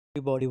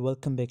Everybody,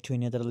 welcome back to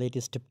another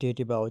latest update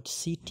about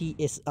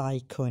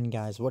CTSI coin,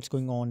 guys. What's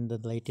going on in the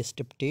latest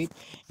update?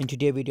 In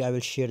today's video I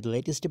will share the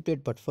latest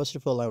update, but first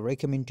of all I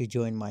recommend to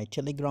join my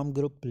Telegram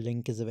group.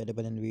 Link is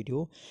available in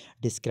video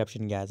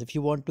description, guys. If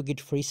you want to get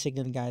free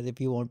signal, guys,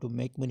 if you want to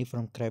make money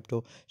from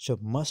crypto, so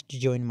must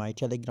join my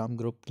Telegram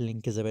group.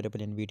 Link is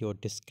available in video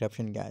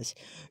description, guys.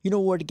 You know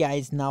what,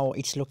 guys, now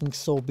it's looking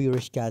so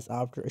bearish, guys.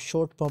 After a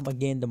short pump,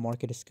 again the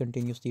market is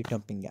continuously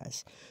dumping,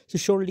 guys. So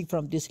surely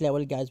from this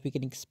level, guys, we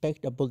can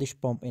expect a bullish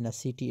pump in a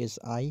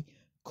CTSI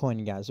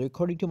coin, guys. So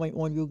according to my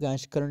own view,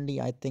 guys, currently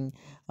I think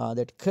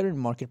that current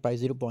market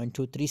price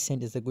 0.23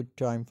 cent is a good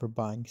time for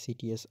buying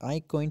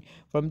CTSI coin.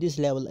 From this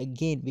level,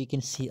 again we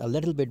can see a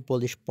little bit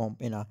bullish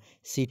pump in a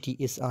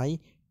CTSI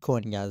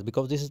coin, guys,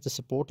 because this is the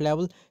support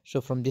level.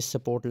 So from this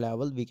support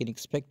level we can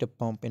expect a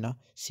pump in a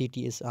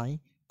CTSI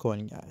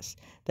coin, guys.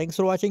 Thanks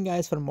for watching,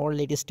 guys. For more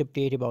latest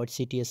update about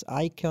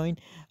CTSI coin,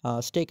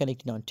 stay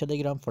connected on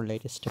Telegram for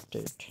latest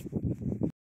update.